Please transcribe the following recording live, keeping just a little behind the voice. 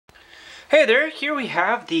Hey there, here we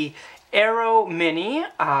have the Aero Mini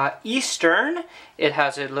Eastern. It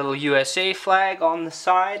has a little USA flag on the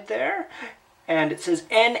side there, and it says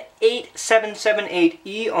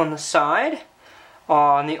N8778E on the side.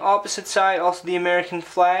 On the opposite side, also the American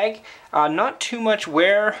flag. Not too much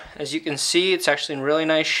wear, as you can see. It's actually in really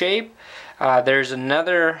nice shape. There's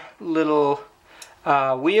another little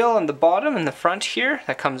wheel on the bottom and the front here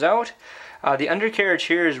that comes out. The undercarriage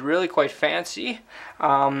here is really quite fancy.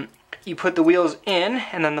 You put the wheels in,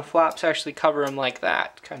 and then the flaps actually cover them like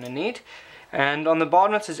that. Kind of neat. And on the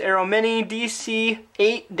bottom it says Aero Mini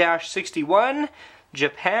DC8-61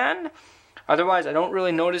 Japan. Otherwise, I don't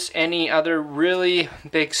really notice any other really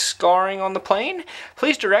big scarring on the plane.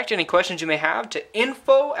 Please direct any questions you may have to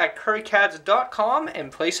info@currycats.com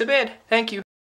and place a bid. Thank you.